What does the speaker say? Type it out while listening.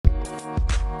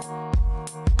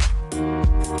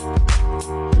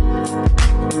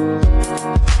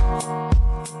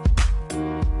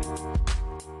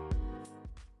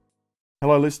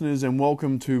Hello listeners, and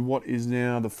welcome to what is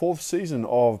now the fourth season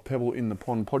of Pebble in the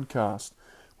Pond podcast.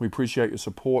 We appreciate your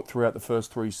support throughout the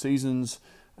first three seasons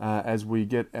as we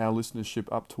get our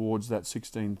listenership up towards that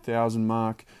 16,000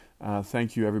 mark.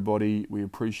 Thank you everybody, we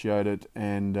appreciate it,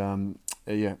 and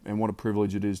what a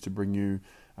privilege it is to bring you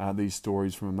these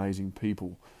stories from amazing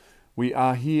people. We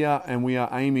are here and we are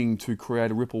aiming to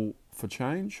create a ripple for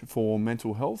change for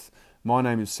mental health. My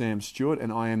name is Sam Stewart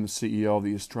and I am the CEO of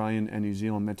the Australian and New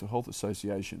Zealand Mental Health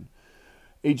Association.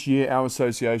 Each year our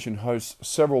association hosts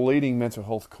several leading mental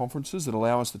health conferences that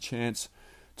allow us the chance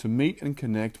to meet and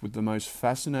connect with the most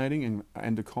fascinating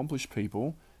and accomplished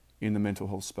people in the mental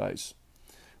health space.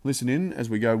 Listen in as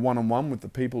we go one-on-one with the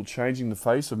people changing the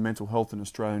face of mental health in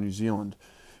Australia and New Zealand.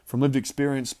 From lived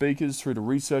experience speakers through to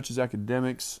researchers,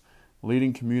 academics,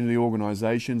 leading community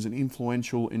organisations and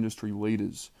influential industry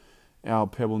leaders. Our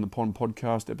Pebble in the Pond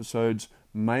podcast episodes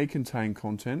may contain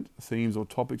content, themes or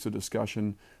topics of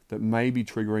discussion that may be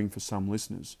triggering for some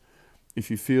listeners.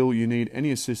 If you feel you need any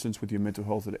assistance with your mental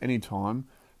health at any time,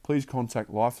 please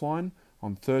contact Lifeline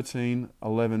on 13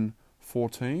 11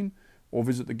 14 or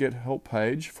visit the Get Help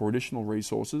page for additional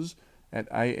resources at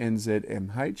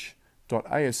anzmh.asn.au.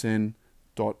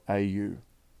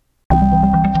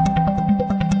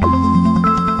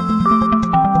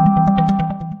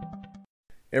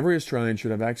 Every Australian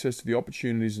should have access to the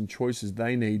opportunities and choices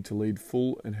they need to lead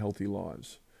full and healthy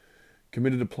lives.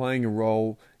 Committed to playing a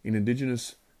role in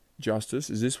Indigenous justice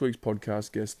is this week's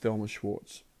podcast guest, Thelma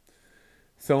Schwartz.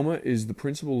 Thelma is the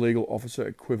Principal Legal Officer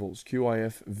at Quivals,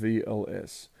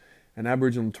 QIF-VLS, an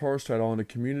Aboriginal and Torres Strait Islander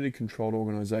community-controlled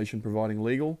organisation providing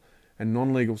legal and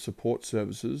non-legal support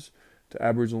services to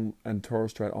Aboriginal and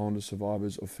Torres Strait Islander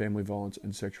survivors of family violence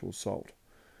and sexual assault.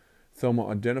 Thelma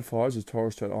identifies as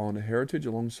Torres Strait Islander heritage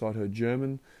alongside her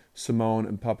German, Samoan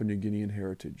and Papua New Guinean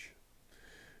heritage.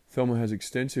 Thelma has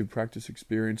extensive practice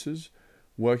experiences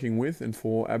working with and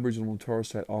for Aboriginal and Torres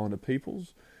Strait Islander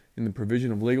peoples in the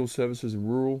provision of legal services in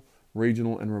rural,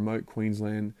 regional and remote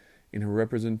Queensland in her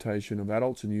representation of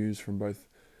adults and youths from both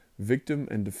victim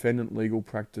and defendant legal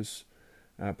practice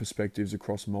perspectives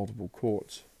across multiple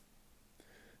courts.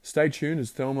 Stay tuned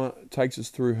as Thelma takes us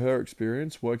through her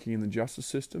experience working in the justice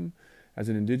system as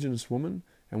an Indigenous woman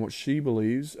and what she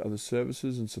believes are the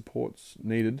services and supports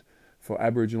needed for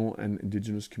Aboriginal and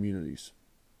Indigenous communities.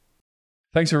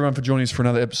 Thanks everyone for joining us for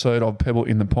another episode of Pebble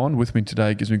in the Pond. With me today,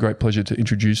 it gives me great pleasure to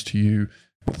introduce to you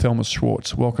Thelma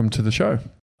Schwartz. Welcome to the show.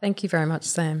 Thank you very much,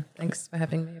 Sam. Thanks for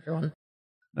having me, everyone.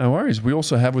 No worries. We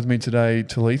also have with me today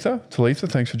Talitha. Talitha,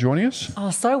 thanks for joining us.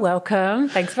 Oh, so welcome.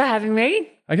 Thanks for having me.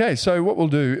 Okay, so what we'll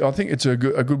do, I think it's a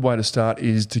good way to start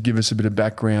is to give us a bit of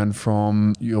background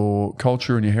from your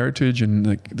culture and your heritage and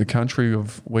the country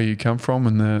of where you come from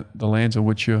and the lands of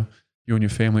which you and your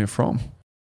family are from.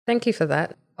 Thank you for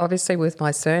that. Obviously, with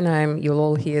my surname, you'll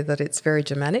all hear that it's very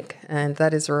Germanic, and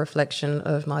that is a reflection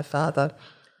of my father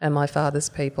and my father's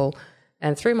people.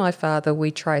 And through my father, we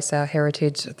trace our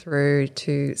heritage through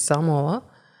to Samoa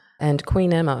and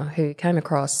Queen Emma, who came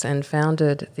across and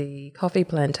founded the coffee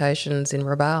plantations in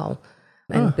Rabaul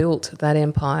and built that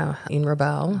empire in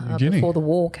Rabaul before the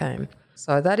war came.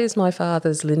 So that is my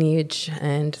father's lineage,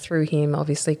 and through him,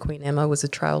 obviously, Queen Emma was a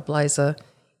trailblazer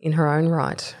in her own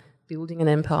right, building an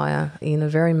empire in a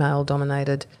very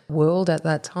male-dominated world at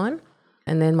that time.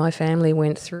 And then my family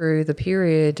went through the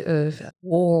period of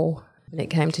war when it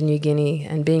came to New Guinea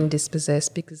and being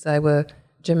dispossessed because they were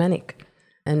Germanic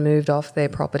and moved off their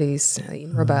properties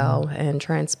in Rabaul and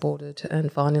transported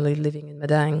and finally living in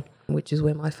Madang, which is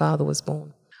where my father was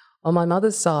born. On my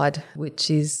mother's side, which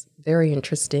is very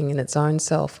interesting in its own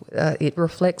self, it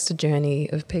reflects a journey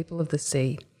of people of the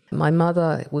sea. My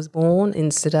mother was born in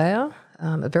Sadea,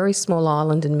 a very small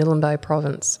island in Milne Bay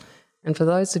province. And for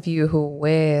those of you who are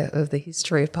aware of the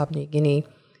history of Papua New Guinea,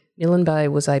 Milne Bay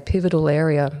was a pivotal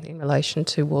area in relation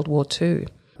to World War II.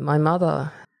 My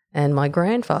mother and my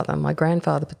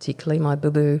grandfather particularly, my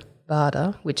Bubu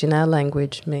Bada, which in our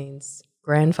language means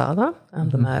grandfather,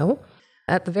 the male,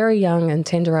 at the very young and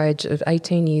tender age of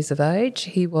 18 years of age,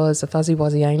 he was a Fuzzy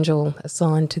Wuzzy Angel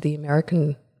assigned to the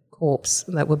American Corps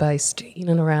that were based in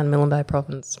and around Milne Bay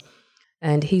province.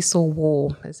 And he saw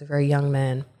war as a very young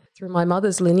man. Through my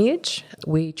mother's lineage,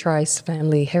 we trace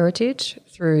family heritage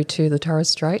through to the Torres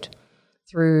Strait,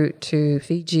 through to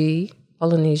Fiji,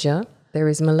 Polynesia. There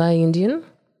is Malay Indian.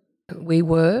 We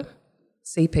were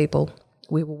sea people.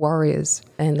 We were warriors.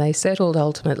 And they settled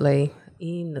ultimately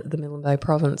in the Milne Bay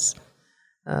province.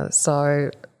 So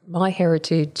my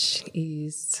heritage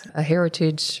is a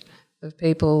heritage of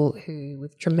people who,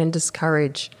 with tremendous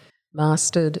courage,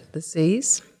 mastered the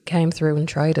seas, came through and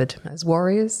traded as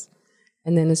warriors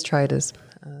and then as traders.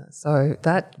 So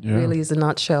that really is a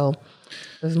nutshell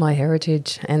of my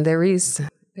heritage. And there is,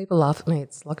 people laugh at me,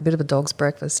 it's like a bit of a dog's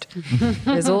breakfast.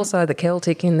 There's also the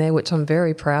Celtic in there, which I'm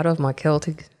very proud of, my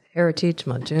Celtic heritage,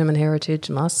 my German heritage,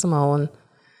 my Samoan,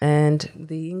 and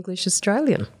the English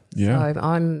Australian. Yeah. So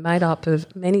I'm made up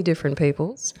of many different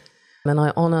peoples, and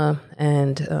I honour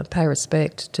and pay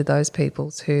respect to those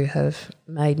peoples who have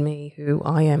made me who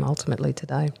I am ultimately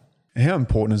today. How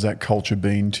important has that culture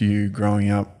been to you growing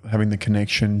up, having the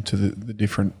connection to the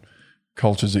different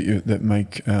cultures that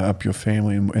make up your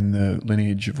family and the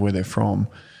lineage of where they're from?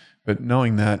 But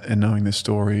knowing that and knowing the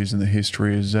stories and the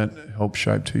history, has that helped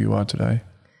shape who you are today?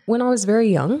 When I was very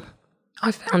young,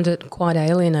 I found it quite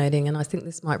alienating, and I think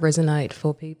this might resonate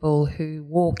for people who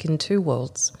walk in two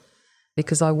worlds,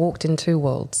 because I walked in two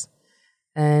worlds.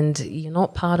 And you're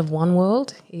not part of one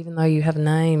world, even though you have a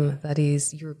name that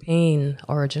is European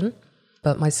origin,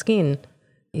 but my skin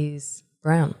is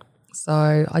brown.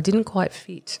 So I didn't quite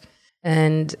fit.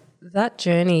 And that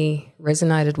journey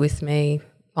resonated with me,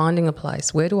 finding a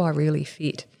place. Where do I really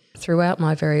fit? Throughout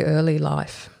my very early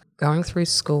life, going through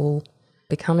school,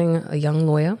 becoming a young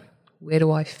lawyer, where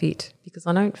do I fit? Because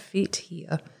I don't fit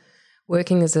here.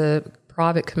 Working as a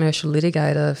private commercial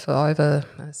litigator for over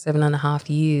 7.5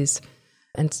 years,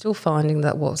 and still finding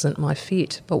that wasn't my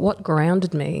fit. But what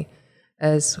grounded me,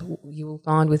 as you will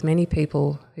find with many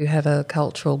people who have a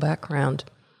cultural background,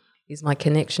 is my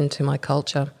connection to my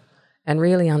culture and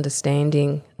really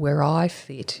understanding where I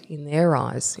fit in their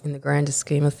eyes in the grander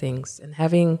scheme of things. And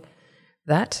having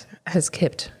that has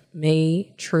kept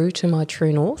me true to my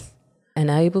true north and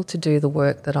able to do the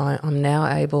work that I'm now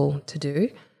able to do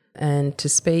and to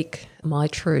speak my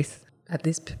truth at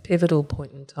this pivotal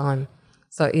point in time.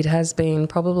 So it has been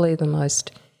probably the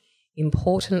most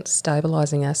important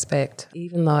stabilising aspect,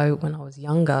 even though when I was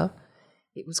younger,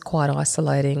 it was quite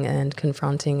isolating and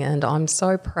confronting. And I'm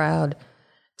so proud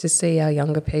to see our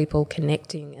younger people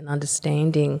connecting and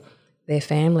understanding their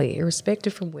family,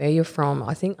 irrespective from where you're from.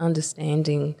 I think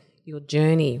understanding your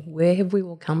journey, where have we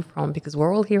all come from? Because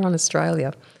we're all here on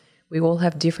Australia. We all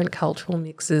have different cultural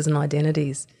mixes and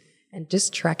identities. And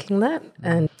just tracking that.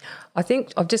 And I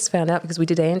think I've just found out, because we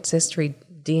did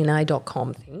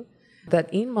AncestryDNA.com thing,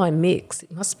 that in my mix,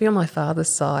 it must be on my father's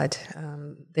side,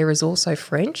 there is also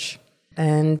French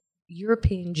and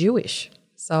European Jewish.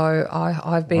 So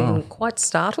I've been quite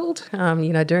startled,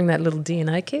 doing that little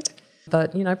DNA kit,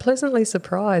 but, pleasantly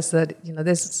surprised that,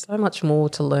 there's so much more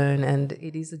to learn, and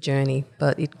it is a journey,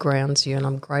 but it grounds you, and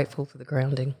I'm grateful for the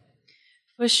grounding.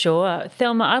 For sure.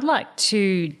 Thelma, I'd like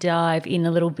to dive in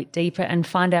a little bit deeper and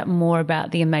find out more about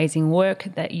the amazing work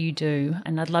that you do.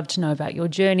 And I'd love to know about your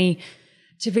journey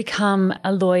to become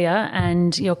a lawyer,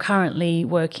 and you're currently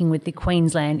working with the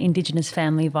Queensland Indigenous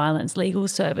Family Violence Legal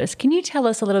Service. Can you tell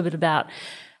us a little bit about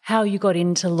how you got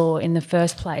into law in the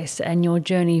first place and your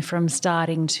journey from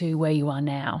starting to where you are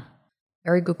now?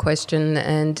 Very good question.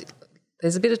 And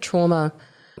there's a bit of trauma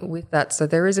with that. So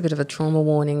there is a bit of a trauma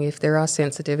warning if there are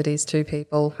sensitivities to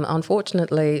people.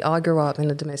 Unfortunately, I grew up in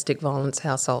a domestic violence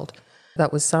household.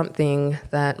 That was something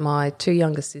that my two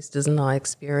younger sisters and I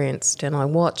experienced, and I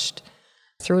watched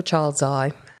through a child's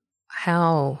eye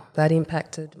how that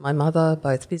impacted my mother,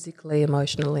 both physically,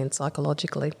 emotionally and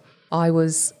psychologically. I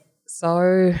was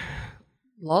so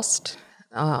lost.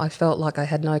 I felt like I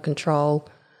had no control,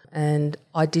 and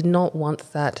I did not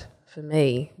want that for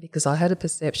me, because I had a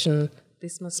perception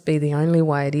this must be the only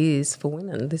way it is for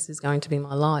women. This is going to be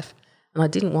my life. And I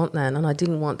didn't want that, and I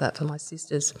didn't want that for my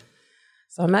sisters.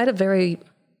 So I made a very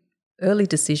early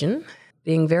decision,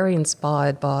 being very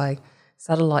inspired by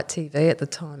satellite TV at the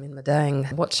time in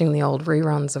Madang, watching the old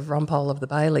reruns of Rumpole of the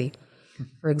Bailey,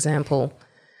 for example.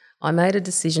 I made a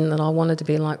decision that I wanted to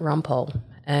be like Rumpole.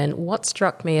 And what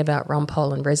struck me about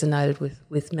Rumpole and resonated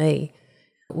with me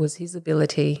was his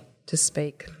ability to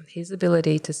speak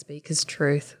his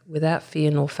truth without fear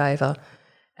nor favour,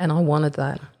 and I wanted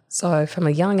that. So from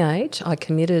a young age, I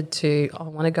committed to, I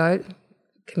want to go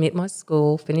commit my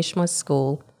school, finish my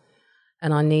school,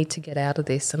 and I need to get out of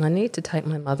this, and I need to take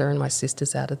my mother and my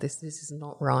sisters out of this. This is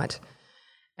not right.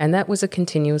 And that was a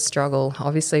continuous struggle.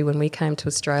 Obviously, when we came to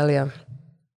Australia,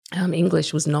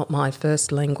 English was not my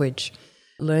first language.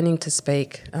 Learning to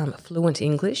speak fluent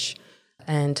English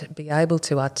and be able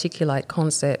to articulate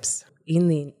concepts in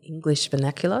the English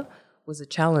vernacular was a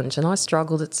challenge, and I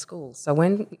struggled at school. So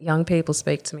when young people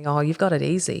speak to me, oh, you've got it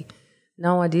easy.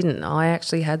 No, I didn't. I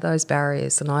actually had those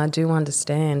barriers, and I do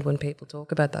understand when people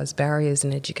talk about those barriers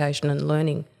in education and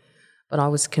learning. But I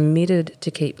was committed to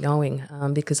keep going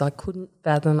because I couldn't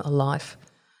fathom a life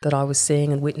that I was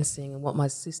seeing and witnessing and what my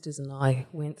sisters and I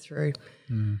went through.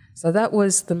 So that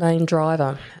was the main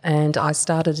driver, and I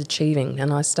started achieving,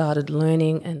 and I started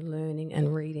learning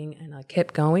and reading, and I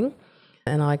kept going,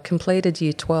 and I completed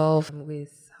Year 12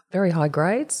 with very high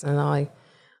grades, and I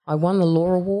won the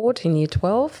Law Award in Year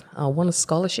 12. I won a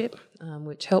scholarship,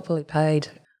 which helpfully paid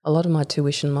a lot of my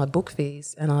tuition, my book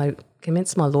fees, and I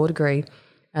commenced my law degree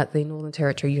at the Northern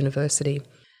Territory University.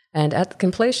 And at the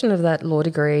completion of that law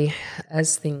degree,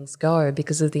 as things go,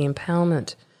 because of the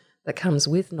empowerment that comes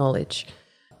with knowledge,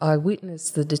 I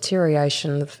witnessed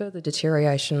the further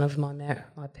deterioration of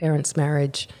my parents'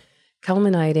 marriage,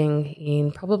 culminating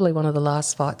in probably one of the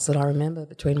last fights that I remember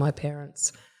between my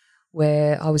parents,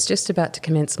 where I was just about to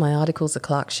commence my articles of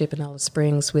clerkship in Alice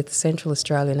Springs with the Central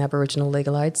Australian Aboriginal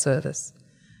Legal Aid Service,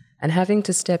 and having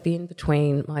to step in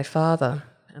between my father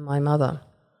and my mother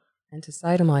and to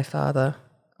say to my father,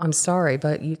 "I'm sorry,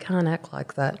 but you can't act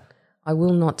like that. I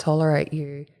will not tolerate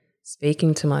you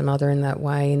speaking to my mother in that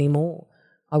way anymore.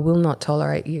 I will not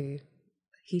tolerate you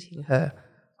hitting her.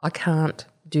 I can't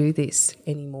do this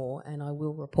anymore, and I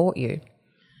will report you."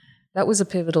 That was a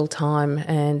pivotal time,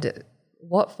 and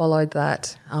what followed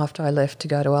that after I left to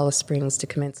go to Alice Springs to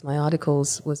commence my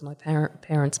articles was my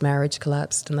parents' marriage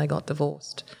collapsed and they got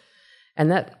divorced. And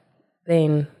that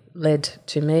then led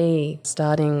to me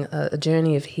starting a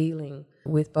journey of healing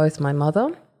with both my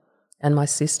mother and my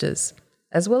sisters,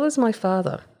 as well as my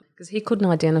father, because he couldn't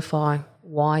identify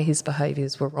why his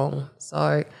behaviours were wrong.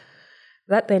 So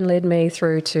that then led me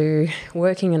through to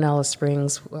working in Alice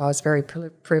Springs, where I was very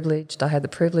privileged. I had the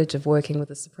privilege of working with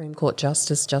the Supreme Court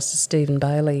Justice Stephen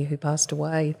Bailey, who passed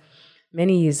away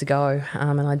many years ago,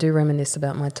 and I do reminisce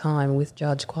about my time with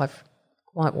Judge quite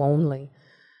warmly.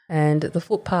 And the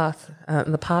footpath,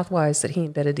 the pathways that he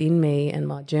embedded in me and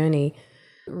my journey,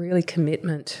 really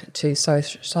commitment to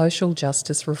social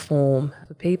justice reform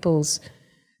for peoples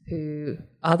who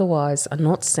otherwise are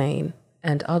not seen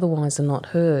and otherwise are not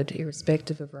heard,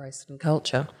 irrespective of race and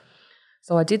culture.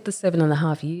 So I did the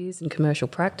 7.5 years in commercial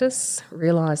practice,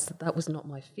 realised that that was not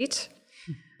my fit,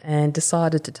 and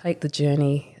decided to take the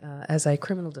journey as a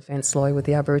criminal defence lawyer with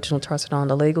the Aboriginal Torres Strait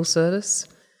Islander Legal Service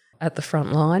at the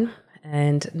front line.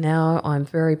 And now I'm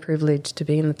very privileged to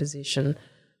be in the position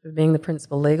of being the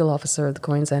Principal Legal Officer of the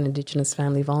Queensland Indigenous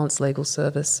Family Violence Legal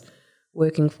Service,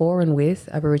 working for and with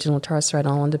Aboriginal Torres Strait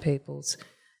Islander peoples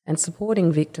and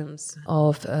supporting victims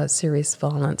of serious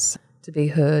violence to be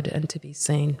heard and to be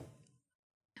seen.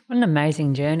 What an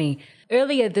amazing journey.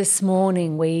 Earlier this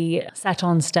morning, we sat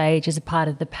on stage as a part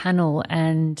of the panel,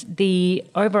 and the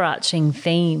overarching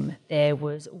theme there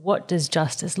was, what does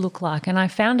justice look like? And I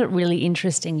found it really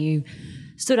interesting. You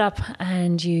stood up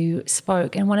and you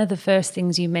spoke, and one of the first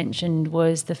things you mentioned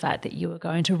was the fact that you were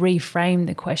going to reframe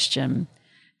the question.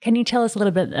 Can you tell us a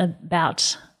little bit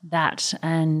about that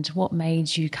and what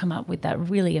made you come up with that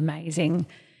really amazing,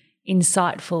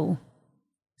 insightful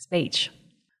speech?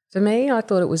 For me, I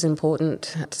thought it was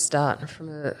important to start from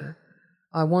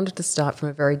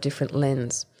a very different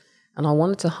lens. And I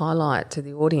wanted to highlight to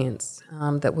the audience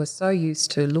that we're so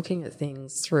used to looking at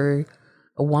things through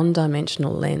a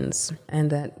one-dimensional lens, and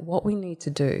that what we need to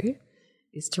do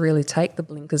is to really take the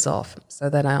blinkers off so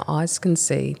that our eyes can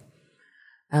see,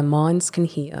 our minds can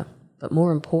hear, but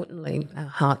more importantly, our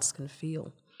hearts can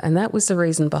feel. And that was the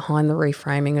reason behind the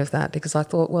reframing of that, because I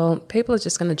thought, well, people are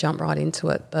just going to jump right into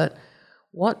it, but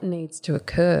what needs to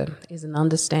occur is an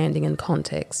understanding and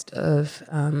context of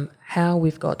how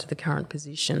we've got to the current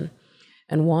position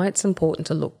and why it's important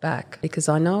to look back. Because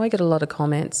I know I get a lot of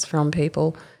comments from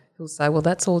people who'll say, well,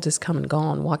 that's all just come and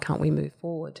gone. Why can't we move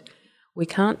forward? We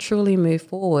can't truly move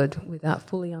forward without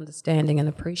fully understanding and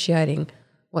appreciating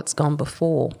what's gone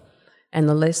before and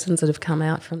the lessons that have come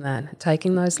out from that,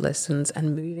 taking those lessons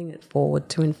and moving it forward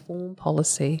to inform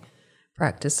policy,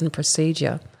 practice and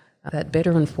procedure that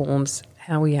better informs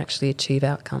how we actually achieve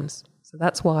outcomes. So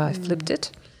that's why I flipped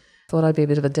it. Thought I'd be a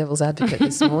bit of a devil's advocate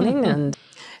this morning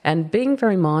and being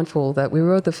very mindful that we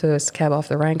were the first cab off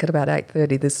the rank at about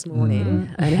 8:30 this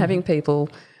morning and having people,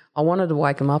 I wanted to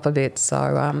wake them up a bit, so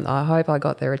I hope I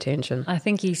got their attention. I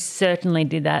think you certainly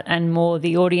did that and more.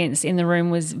 The audience in the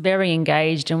room was very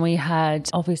engaged, and we had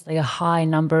obviously a high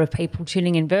number of people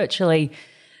tuning in virtually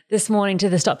this morning to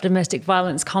the Stop Domestic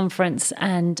Violence conference,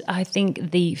 and I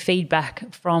think the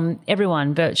feedback from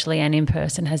everyone virtually and in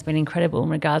person has been incredible in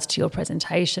regards to your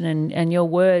presentation and your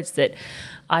words that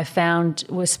I found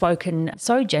were spoken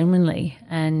so genuinely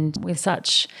and with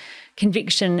such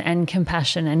conviction and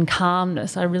compassion and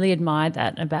calmness. I really admired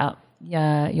that about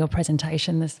your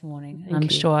presentation this morning. Thank you.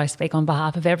 Sure I speak on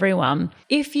behalf of everyone.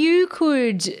 If you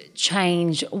could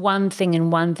change one thing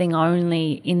and one thing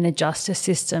only in the justice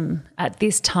system at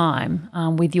this time,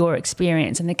 with your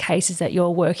experience and the cases that you're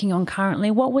working on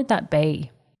currently, what would that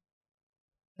be?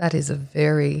 That is a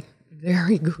very,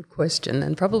 very good question,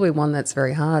 and probably one that's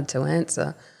very hard to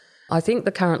answer. I think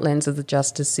the current lens of the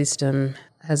justice system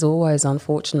has always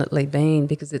unfortunately been,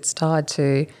 because it's tied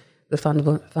to the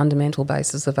fundamental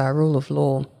basis of our rule of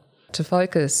law, to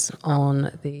focus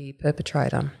on the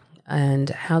perpetrator and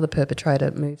how the perpetrator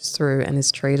moves through and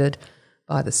is treated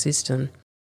by the system.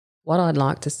 What I'd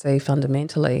like to see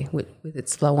fundamentally with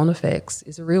its flow-on effects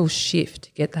is a real shift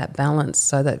to get that balance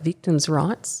so that victims'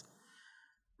 rights,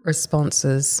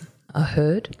 responses are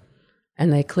heard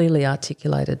and they're clearly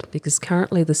articulated, because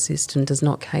currently the system does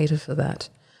not cater for that.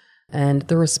 And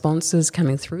the responses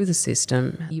coming through the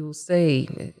system, you will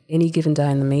see any given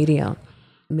day in the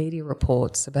media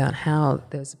reports about how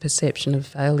there's a perception of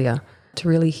failure to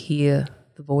really hear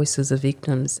the voices of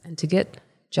victims and to get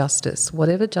justice,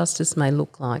 whatever justice may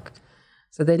look like.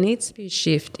 So there needs to be a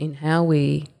shift in how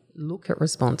we look at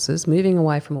responses, moving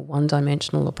away from a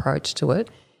one-dimensional approach to it.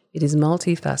 It is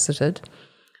multifaceted,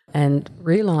 and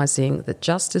realising that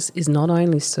justice is not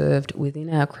only served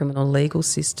within our criminal legal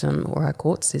system or our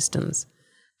court systems,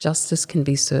 justice can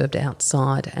be served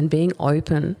outside, and being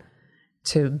open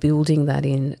to building that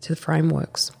into the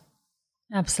frameworks.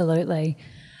 Absolutely.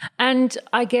 And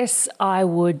I guess I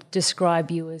would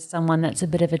describe you as someone that's a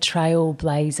bit of a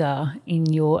trailblazer in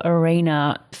your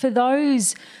arena. For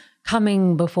those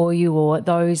coming before you, or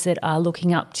those that are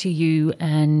looking up to you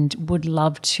and would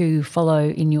love to follow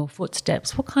in your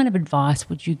footsteps, what kind of advice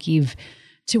would you give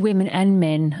to women and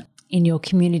men in your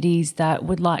communities that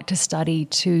would like to study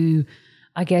to,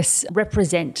 I guess,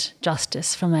 represent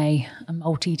justice from a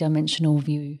multi-dimensional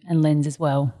view and lens as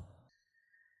well?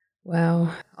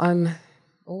 Well, I'm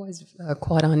always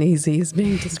quite uneasy as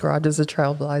being described as a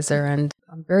trailblazer, and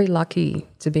I'm very lucky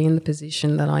to be in the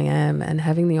position that I am and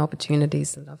having the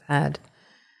opportunities that I've had.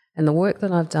 And the work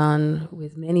that I've done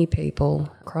with many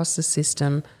people across the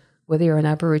system, whether you're an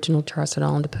Aboriginal Torres Strait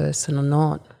Islander person or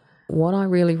not, what I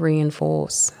really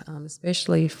reinforce,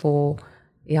 especially for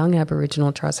young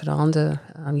Aboriginal Torres Strait Islander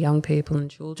young people and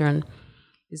children,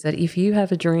 is that if you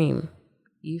have a dream,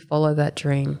 you follow that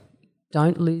dream.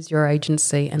 Don't lose your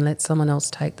agency and let someone else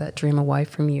take that dream away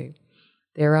from you.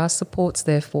 There are supports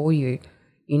there for you.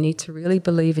 You need to really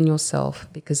believe in yourself,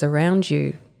 because around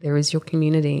you there is your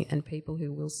community and people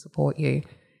who will support you.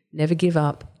 Never give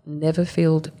up, never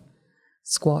feel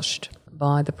squashed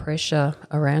by the pressure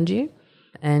around you,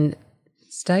 and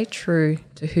stay true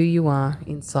to who you are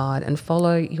inside and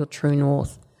follow your true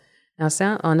north. Now,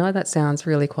 I know that sounds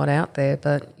really quite out there,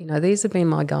 but these have been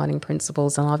my guiding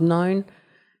principles, and I've known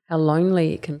how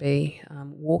lonely it can be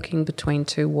walking between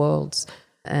two worlds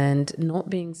and not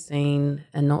being seen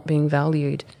and not being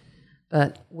valued.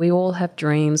 But we all have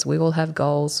dreams, we all have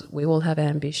goals, we all have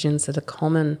ambitions that are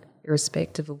common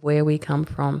irrespective of where we come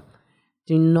from.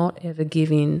 Do not ever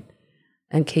give in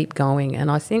and keep going.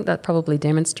 And I think that probably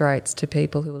demonstrates to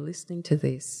people who are listening to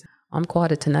this, I'm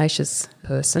quite a tenacious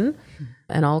person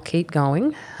and I'll keep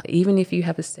going. Even if you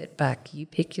have a setback, you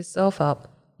pick yourself up,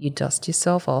 you dust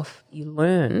yourself off, you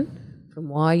learn from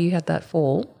why you had that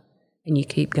fall, and you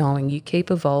keep going. You keep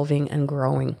evolving and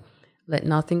growing. Let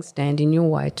nothing stand in your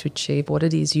way to achieve what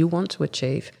it is you want to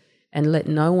achieve, and let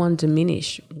no one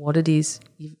diminish what it is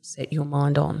you've set your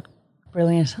mind on.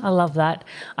 Brilliant. I love that.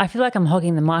 I feel like I'm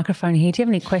hogging the microphone here. Do you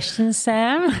have any questions,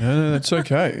 Sam? No, that's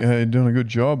okay. You're doing a good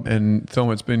job. And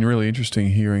Thelma, it's been really interesting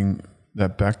hearing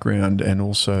that background and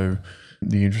also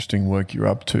the interesting work you're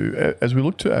up to. As we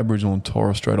look to Aboriginal and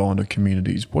Torres Strait Islander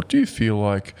communities, what do you feel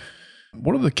like,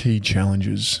 what are the key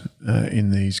challenges in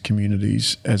these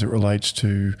communities as it relates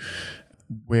to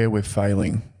where we're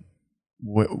failing,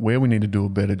 where we need to do a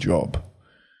better job?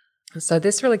 So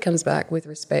this really comes back with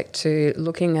respect to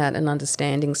looking at and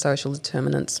understanding social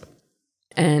determinants.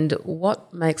 And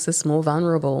what makes us more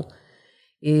vulnerable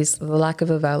is the lack of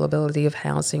availability of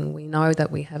housing. We know that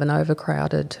we have an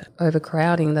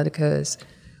overcrowding that occurs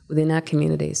within our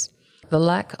communities. The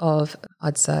lack of,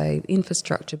 I'd say,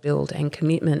 infrastructure build and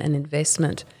commitment and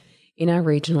investment in our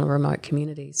regional and remote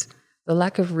communities. The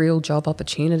lack of real job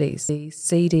opportunities. The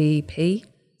CDP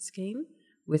scheme,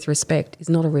 with respect, is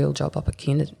not a real job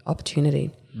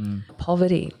opportunity.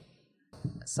 Poverty,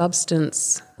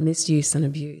 substance misuse and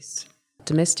abuse,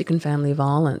 domestic and family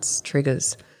violence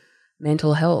triggers,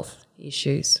 mental health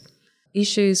issues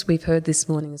we've heard this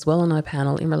morning as well on our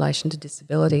panel in relation to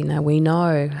disability. Now, we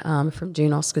know from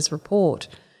June Oscar's report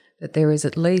that there is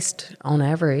at least, on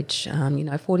average,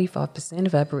 45%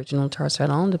 of Aboriginal and Torres Strait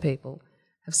Islander people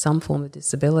have some form of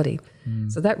disability.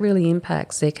 So that really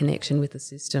impacts their connection with the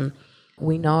system.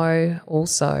 We know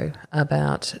also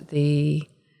about the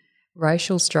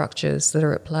racial structures that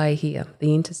are at play here,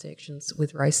 the intersections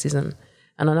with racism.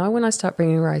 And I know when I start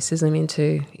bringing racism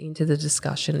into the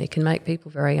discussion, it can make people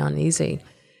very uneasy.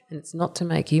 And it's not to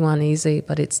make you uneasy,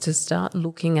 but it's to start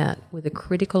looking at, with a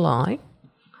critical eye,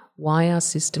 why our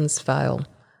systems fail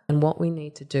and what we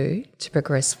need to do to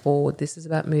progress forward. This is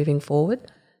about moving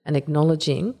forward and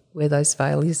acknowledging where those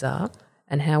failures are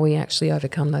and how we actually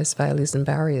overcome those failures and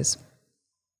barriers.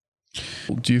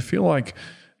 Do you feel like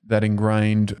that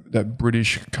ingrained, that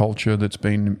British culture that's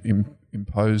been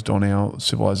imposed on our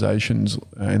civilizations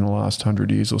in the last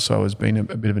 100 years or so has been a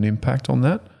bit of an impact on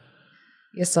that?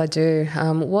 Yes, I do.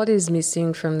 What is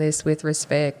missing from this, with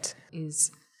respect,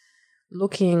 is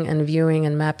looking and viewing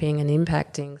and mapping and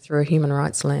impacting through a human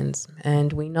rights lens.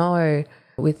 And we know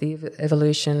with the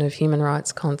evolution of human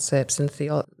rights concepts and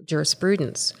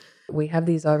jurisprudence, we have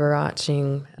these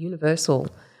overarching universal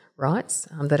rights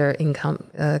that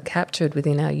are captured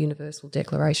within our Universal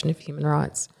Declaration of Human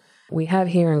Rights. We have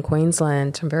here in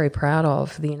Queensland, I'm very proud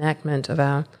of, the enactment of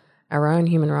our own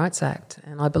Human Rights Act,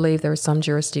 and I believe there are some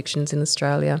jurisdictions in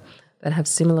Australia that have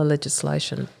similar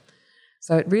legislation.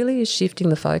 So it really is shifting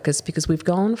the focus, because we've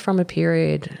gone from a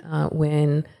period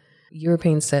when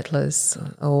European settlers,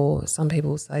 or some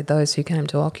people say those who came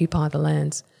to occupy the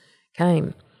lands,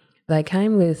 they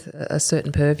came with a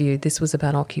certain purview. This was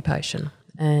about occupation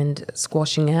and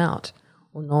squashing out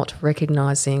or not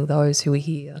recognising those who were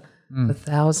here for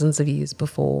thousands of years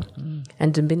before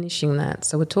and diminishing that.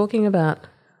 So we're talking about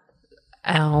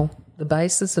the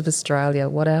basis of Australia,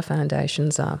 what our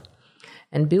foundations are,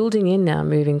 and building in now,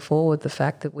 moving forward, the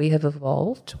fact that we have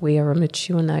evolved. We are a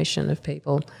mature nation of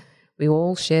people. We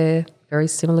all share very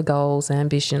similar goals,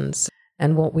 ambitions,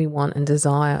 and what we want and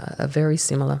desire are very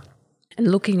similar.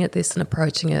 And looking at this and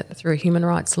approaching it through a human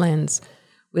rights lens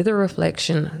with a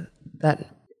reflection that,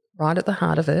 right at the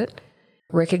heart of it,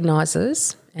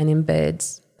 recognises and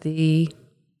embeds the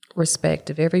respect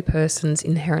of every person's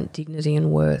inherent dignity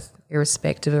and worth,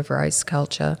 irrespective of race,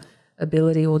 culture,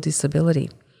 ability or disability.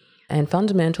 And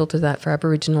fundamental to that for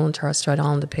Aboriginal and Torres Strait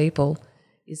Islander people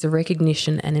is the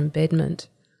recognition and embedment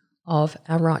of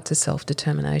our right to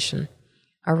self-determination,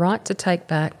 our right to take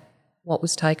back what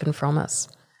was taken from us,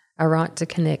 our right to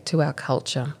connect to our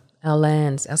culture, our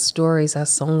lands, our stories, our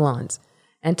songlines,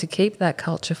 and to keep that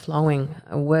culture flowing.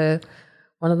 We're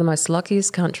one of the most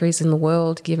luckiest countries in the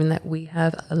world, given that we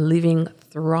have a living,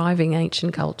 thriving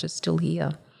ancient culture still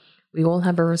here. We all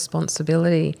have a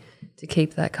responsibility to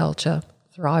keep that culture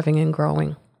thriving and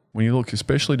growing. When you look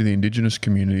especially to the Indigenous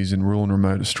communities in rural and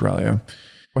remote Australia,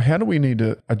 well, how do we need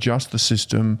to adjust the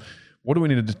system? What do we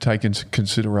need to take into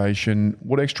consideration?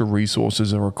 What extra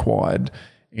resources are required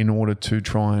in order to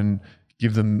try and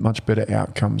give them much better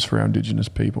outcomes for our Indigenous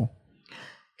people?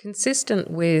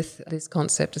 Consistent with this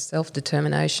concept of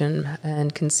self-determination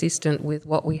and consistent with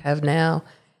what we have now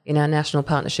in our National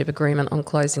Partnership Agreement on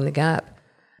Closing the Gap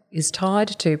is tied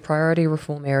to priority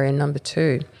reform area number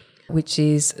 2, which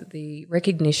is the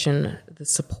recognition, the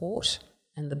support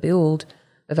and the build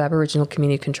of Aboriginal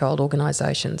community-controlled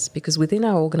organisations, because within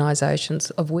our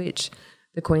organisations, of which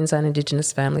the Queensland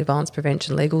Indigenous Family Violence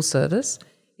Prevention Legal Service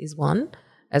is one,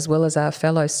 as well as our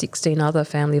fellow 16 other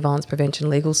family violence prevention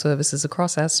legal services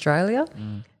across Australia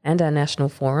and our national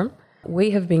forum, we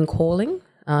have been calling,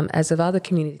 as of other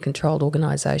community-controlled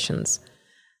organisations,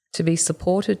 to be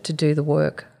supported to do the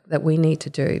work that we need to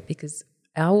do, because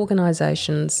our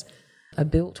organisations are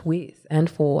built with and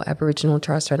for Aboriginal and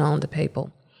Torres Strait Islander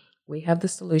people. We have the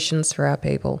solutions for our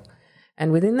people.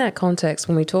 And within that context,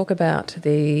 when we talk about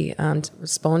the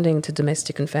responding to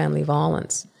domestic and family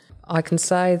violence, I can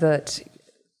say that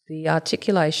the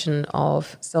articulation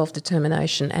of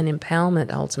self-determination and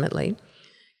empowerment ultimately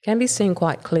can be seen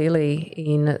quite clearly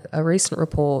in a recent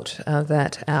report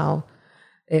that our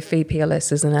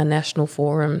FEPLSs and our National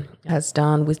Forum has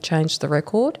done with Change the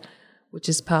Record, which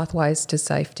is Pathways to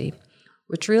Safety,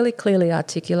 which really clearly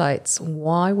articulates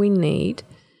why we need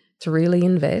to really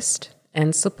invest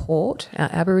and support our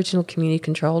Aboriginal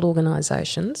community-controlled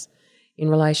organisations in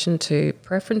relation to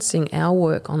preferencing our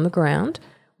work on the ground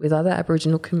with other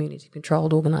Aboriginal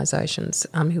community-controlled organisations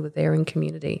who are there in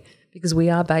community, because we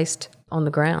are based on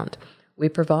the ground. We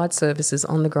provide services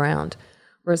on the ground,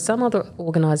 whereas some other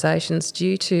organisations,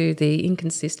 due to the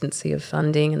inconsistency of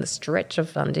funding and the stretch of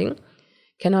funding,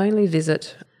 can only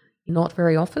visit Not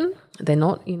very often. They're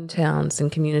not in towns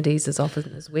and communities as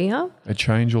often as we are. They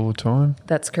change all the time.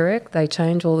 That's correct. They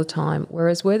change all the time.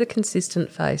 Whereas we're the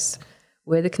consistent face.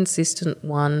 We're the consistent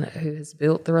one who has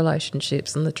built the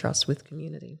relationships and the trust with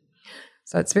community.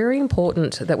 So it's very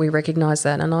important that we recognise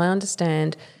that. And I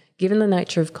understand, given the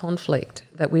nature of conflict,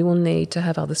 that we will need to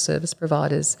have other service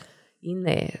providers in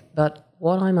there. But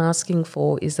what I'm asking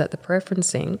for is that the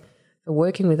preferencing for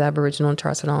working with Aboriginal and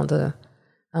Torres Strait Islander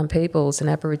peoples and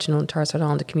Aboriginal and Torres Strait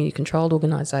Islander community-controlled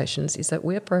organisations is that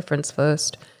we're preference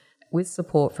first with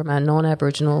support from our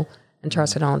non-Aboriginal and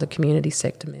Torres Strait Islander community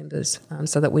sector members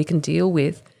so that we can deal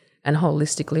with and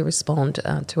holistically respond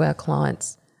to our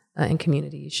clients and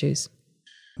community issues.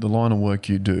 The line of work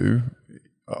you do,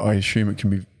 I assume it can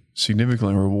be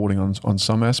significantly rewarding on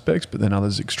some aspects, but then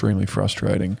others extremely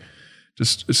frustrating.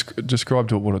 Just describe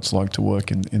to it what it's like to work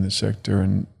in the sector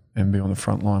and be on the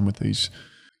front line with these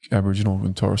Aboriginal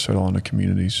and Torres Strait Islander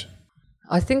communities.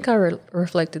 I think I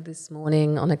reflected this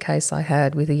morning on a case I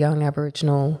had with a young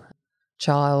Aboriginal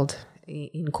child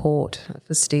in court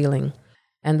for stealing.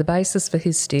 And the basis for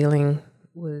his stealing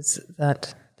was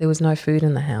that there was no food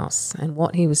in the house, and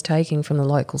what he was taking from the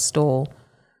local store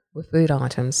were food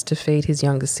items to feed his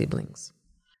younger siblings.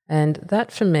 And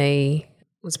that for me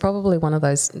was probably one of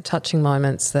those touching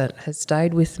moments that has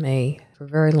stayed with me for a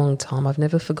very long time. I've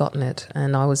never forgotten it,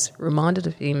 and I was reminded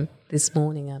of him this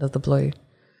morning out of the blue.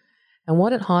 And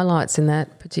what it highlights in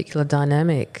that particular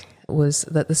dynamic was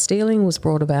that the stealing was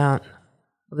brought about,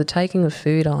 or the taking of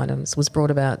food items was brought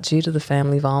about due to the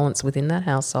family violence within that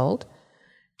household,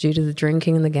 due to the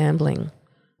drinking and the gambling,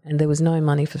 and there was no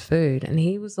money for food, and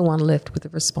he was the one left with the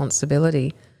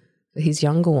responsibility for his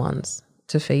younger ones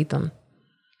to feed them.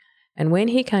 And when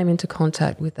he came into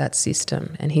contact with that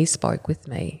system and he spoke with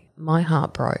me, my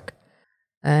heart broke.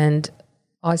 And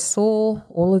I saw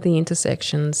all of the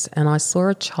intersections, and I saw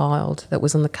a child that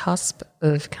was on the cusp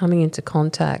of coming into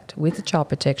contact with the child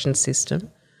protection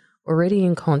system, already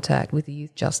in contact with the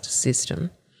youth justice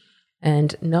system.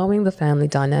 And knowing the family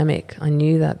dynamic, I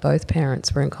knew that both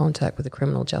parents were in contact with the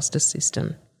criminal justice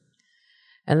system.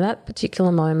 And that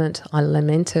particular moment, I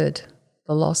lamented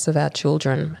the loss of our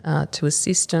children to a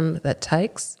system that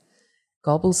takes,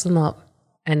 gobbles them up,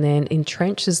 and then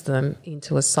entrenches them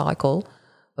into a cycle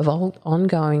of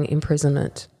ongoing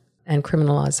imprisonment and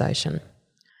criminalisation.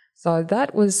 So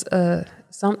that was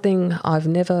something I've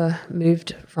never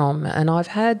moved from. And I've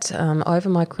had, over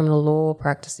my criminal law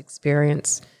practice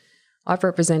experience, I've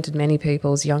represented many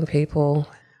peoples, young people,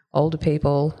 older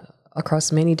people,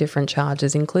 across many different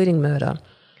charges, including murder.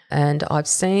 And I've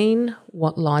seen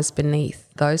what lies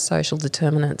beneath those social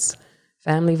determinants,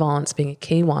 family violence being a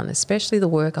key one, especially the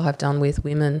work I've done with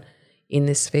women in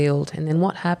this field, and then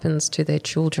what happens to their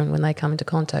children when they come into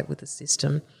contact with the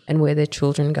system and where their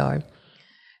children go.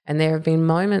 And there have been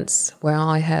moments where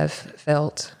I have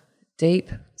felt deep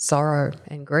sorrow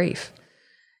and grief,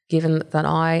 given that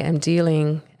I am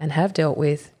dealing and have dealt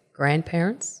with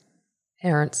grandparents,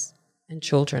 parents, and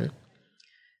children.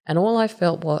 And all I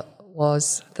felt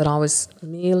was that I was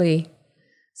merely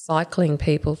cycling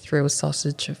people through a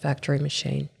sausage factory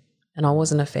machine, and I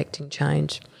wasn't affecting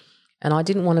change. And I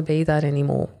didn't want to be that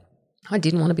anymore. I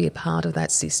didn't want to be a part of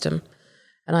that system.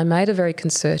 And I made a very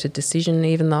concerted decision,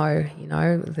 even though,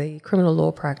 the criminal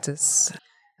law practice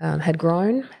had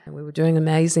grown and we were doing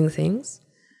amazing things.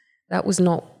 That was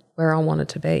not where I wanted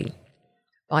to be.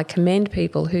 I commend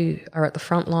people who are at the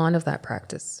front line of that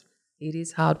practice. It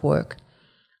is hard work.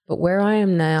 But where I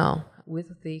am now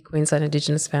with the Queensland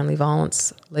Indigenous Family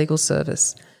Violence Legal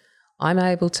Service, I'm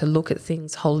able to look at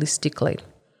things holistically.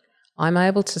 I'm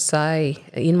able to say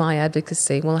in my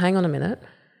advocacy, well, hang on a minute,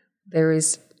 there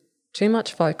is too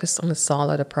much focus on a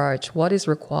siloed approach. What is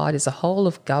required is a whole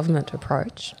of government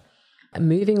approach,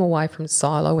 moving away from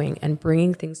siloing and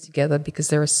bringing things together, because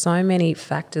there are so many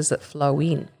factors that flow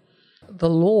in. The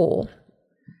law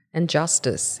and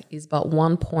justice is but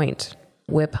one point.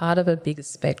 We're part of a bigger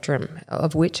spectrum,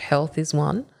 of which health is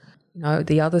one.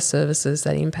 The other services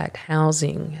that impact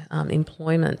housing,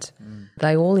 employment,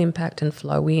 they all impact and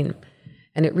flow in.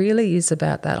 And it really is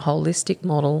about that holistic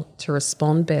model to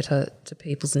respond better to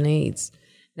people's needs.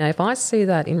 Now, if I see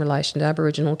that in relation to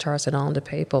Aboriginal Torres Strait Islander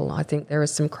people, I think there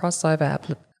is some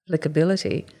crossover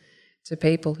applicability to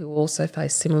people who also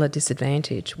face similar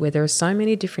disadvantage, where there are so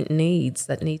many different needs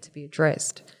that need to be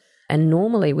addressed. And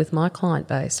normally with my client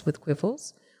base, with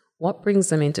Quivals, what brings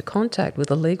them into contact with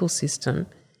the legal system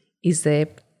is their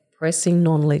pressing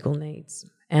non-legal needs.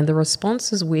 And the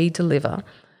responses we deliver,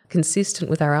 consistent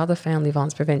with our other family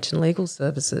violence prevention legal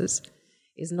services,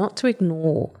 is not to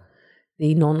ignore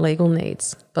the non-legal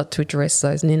needs, but to address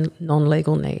those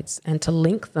non-legal needs and to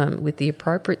link them with the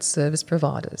appropriate service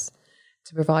providers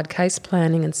to provide case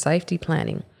planning and safety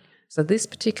planning. So this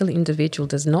particular individual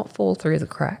does not fall through the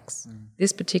cracks.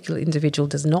 This particular individual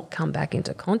does not come back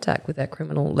into contact with our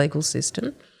criminal legal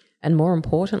system. And more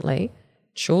importantly,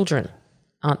 children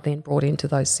aren't then brought into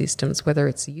those systems, whether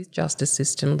it's the youth justice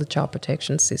system or the child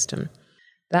protection system.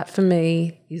 That for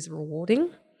me is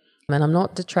rewarding. And I'm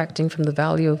not detracting from the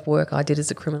value of work I did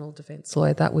as a criminal defence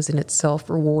lawyer. That was in itself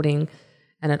rewarding,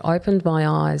 and it opened my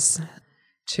eyes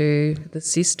to the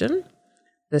system,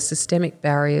 the systemic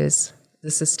barriers,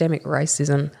 the systemic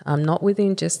racism, not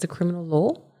within just the criminal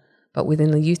law, but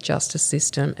within the youth justice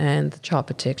system and the child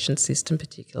protection system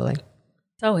particularly.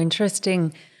 So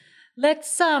interesting.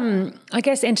 Let's, I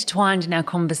guess, intertwined in our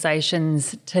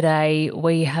conversations today,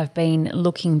 we have been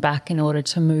looking back in order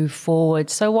to move forward.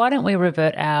 So why don't we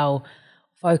revert our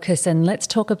focus and let's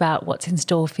talk about what's in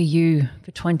store for you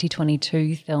for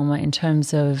 2022, Thelma, in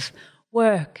terms of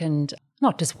work, and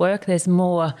not just work, there's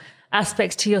more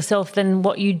aspects to yourself than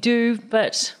what you do,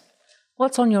 but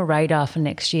what's on your radar for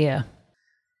next year?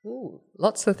 Ooh,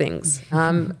 lots of things.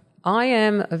 I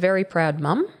am a very proud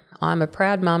mum. I'm a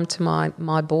proud mum to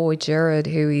my boy, Jared,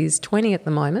 who is 20 at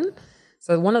the moment.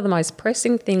 So one of the most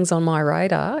pressing things on my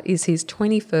radar is his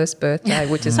 21st birthday,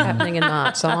 which is happening in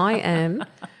March. So I am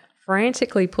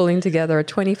frantically pulling together a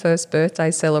 21st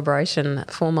birthday celebration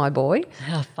for my boy.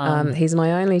 How fun. He's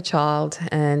my only child,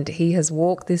 and he has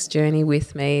walked this journey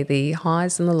with me, the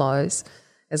highs and the lows,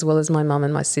 as well as my mum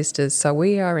and my sisters. So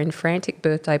we are in frantic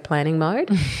birthday planning mode,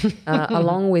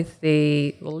 along with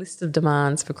the list of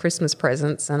demands for Christmas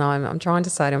presents. And I'm trying to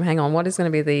say to him, hang on, what is going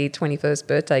to be the 21st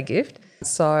birthday gift?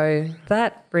 So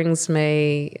that brings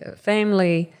me,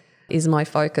 family is my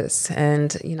focus.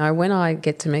 And, you know, when I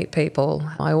get to meet people,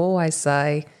 I always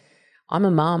say, I'm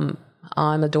a mum,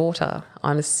 I'm a daughter,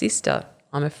 I'm a sister,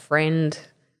 I'm a friend,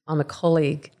 I'm a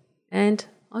colleague, and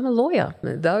I'm a lawyer.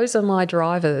 Those are my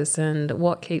drivers and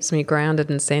what keeps me grounded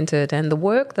and centred. And the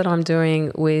work that I'm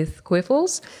doing with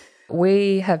Quiffles,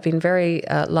 we have been very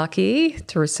lucky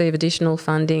to receive additional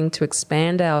funding to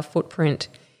expand our footprint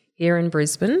here in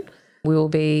Brisbane. We will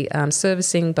be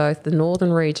servicing both the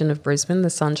northern region of Brisbane, the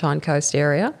Sunshine Coast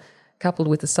area, coupled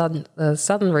with the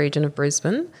southern region of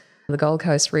Brisbane, the Gold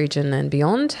Coast region and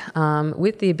beyond,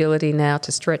 with the ability now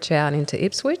to stretch out into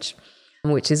Ipswich,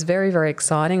 which is very, very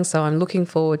exciting. So I'm looking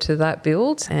forward to that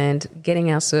build and getting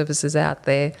our services out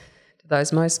there to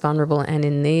those most vulnerable and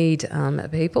in need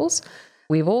peoples.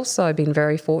 We've also been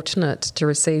very fortunate to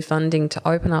receive funding to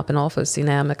open up an office in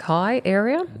our Mackay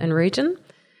area and region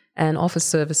and offer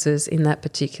services in that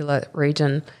particular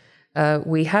region.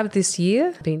 We have this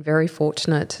year been very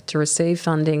fortunate to receive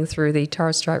funding through the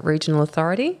Torres Strait Regional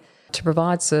Authority to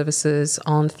provide services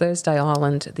on Thursday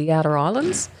Island, the Outer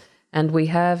Islands, and we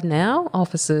have now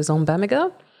offices on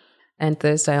Bamaga and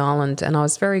Thursday Island. And I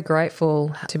was very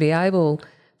grateful to be able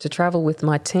to travel with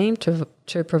my team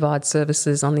to provide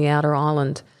services on the Outer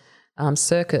Island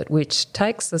circuit, which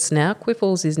takes us now.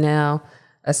 Quiffles is now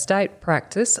a state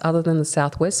practice other than the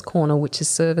southwest corner, which is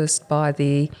serviced by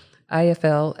the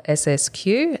AFL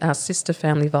SSQ, our sister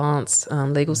family violence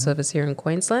legal service here in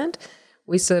Queensland.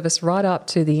 We service right up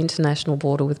to the international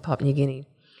border with Papua New Guinea.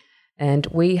 And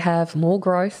we have more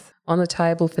growth on the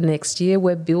table for next year.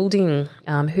 We're building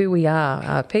who we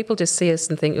are. People just see us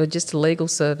and think we're just a legal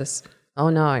service. Oh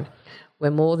no, we're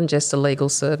more than just a legal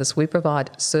service. We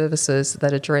provide services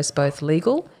that address both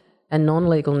legal and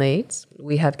non-legal needs.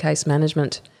 We have case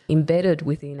management embedded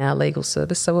within our legal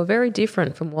service, so we're very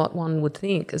different from what one would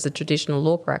think as a traditional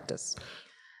law practice.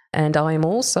 And I am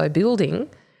also building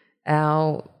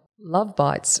our Love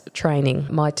Bites training.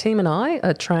 My team and I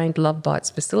are trained Love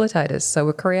Bites facilitators, so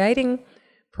we're creating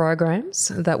programs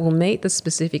that will meet the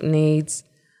specific needs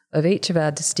of each of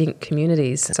our distinct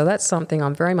communities. So that's something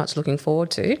I'm very much looking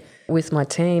forward to with my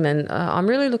team, and I'm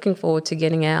really looking forward to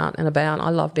getting out and about. I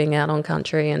love being out on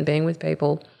country and being with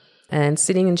people and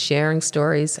sitting and sharing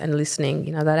stories and listening.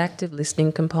 You know, that active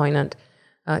listening component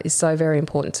is so very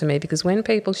important to me, because when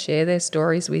people share their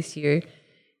stories with you,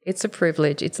 it's a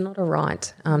privilege. It's not a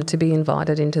right to be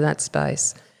invited into that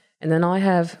space. And then I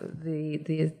have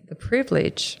the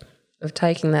privilege of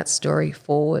taking that story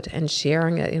forward and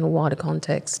sharing it in a wider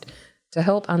context to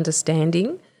help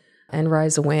understanding and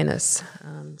raise awareness.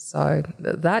 So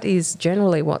that is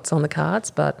generally what's on the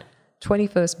cards, but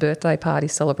 21st birthday party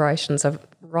celebrations are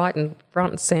right in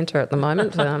front and centre at the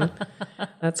moment.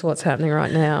 That's what's happening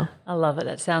right now. I love it.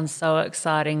 That sounds so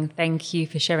exciting. Thank you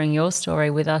for sharing your story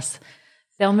with us,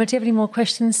 Thelma, do you have any more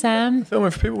questions, Sam? Thelma,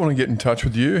 if people want to get in touch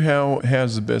with you,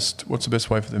 what's the best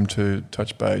way for them to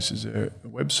touch base? Is there a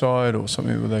website or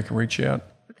something where they can reach out?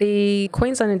 The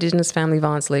Queensland Indigenous Family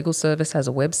Violence Legal Service has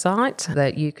a website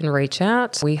that you can reach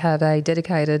out. We have a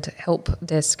dedicated help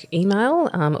desk email,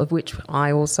 of which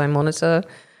I also monitor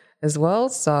as well.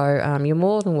 So you're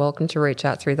more than welcome to reach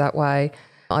out through that way.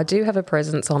 I do have a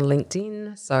presence on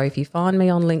LinkedIn. So if you find me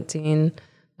on LinkedIn,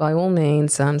 by all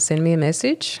means, send me a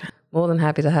message. More than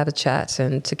happy to have a chat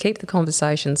and to keep the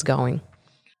conversations going.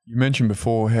 You mentioned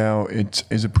before how it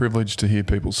is a privilege to hear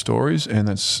people's stories, and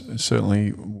that's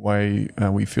certainly the way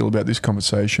we feel about this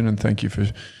conversation. And thank you for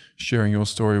sharing your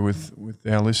story with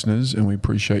our listeners, and we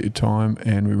appreciate your time,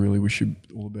 and we really wish you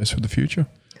all the best for the future.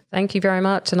 Thank you very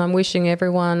much, and I'm wishing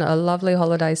everyone a lovely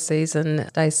holiday season.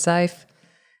 Stay safe,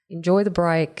 enjoy the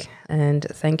break, and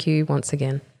thank you once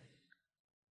again.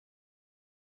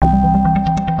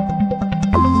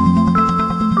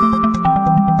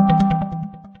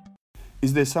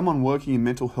 Is there someone working in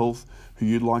mental health who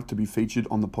you'd like to be featured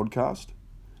on the podcast?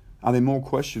 Are there more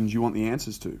questions you want the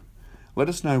answers to? Let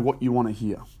us know what you want to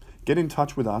hear. Get in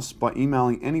touch with us by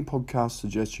emailing any podcast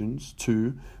suggestions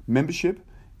to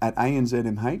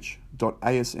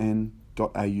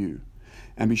membership@anzmh.asn.au.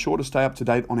 And be sure to stay up to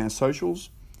date on our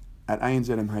socials at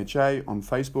ANZMHA on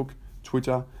Facebook,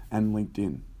 Twitter and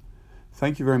LinkedIn.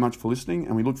 Thank you very much for listening,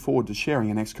 and we look forward to sharing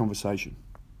our next conversation.